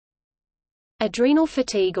Adrenal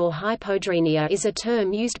fatigue or hypoadrenia is a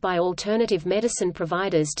term used by alternative medicine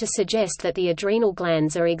providers to suggest that the adrenal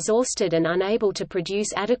glands are exhausted and unable to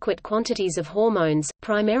produce adequate quantities of hormones,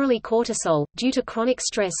 primarily cortisol, due to chronic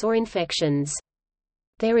stress or infections.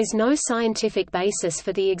 There is no scientific basis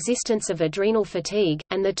for the existence of adrenal fatigue,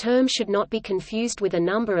 and the term should not be confused with a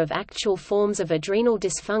number of actual forms of adrenal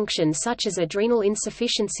dysfunction such as adrenal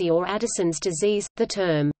insufficiency or Addison's disease. The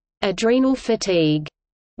term, adrenal fatigue,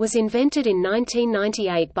 was invented in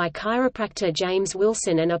 1998 by chiropractor James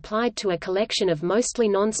Wilson and applied to a collection of mostly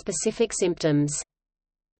non-specific symptoms.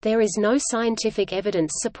 There is no scientific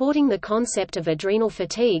evidence supporting the concept of adrenal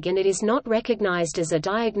fatigue, and it is not recognized as a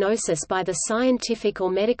diagnosis by the scientific or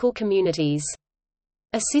medical communities.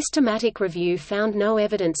 A systematic review found no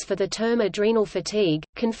evidence for the term adrenal fatigue,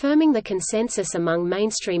 confirming the consensus among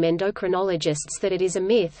mainstream endocrinologists that it is a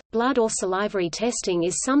myth. Blood or salivary testing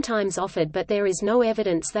is sometimes offered, but there is no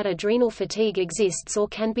evidence that adrenal fatigue exists or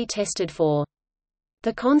can be tested for.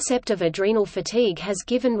 The concept of adrenal fatigue has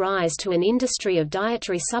given rise to an industry of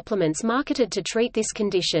dietary supplements marketed to treat this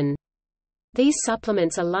condition. These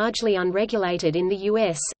supplements are largely unregulated in the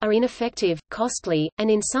U.S., are ineffective, costly,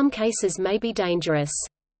 and in some cases may be dangerous.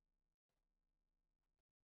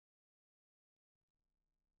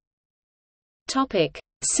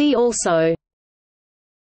 See also: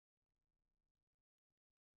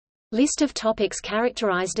 List of topics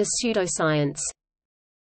characterized as pseudoscience.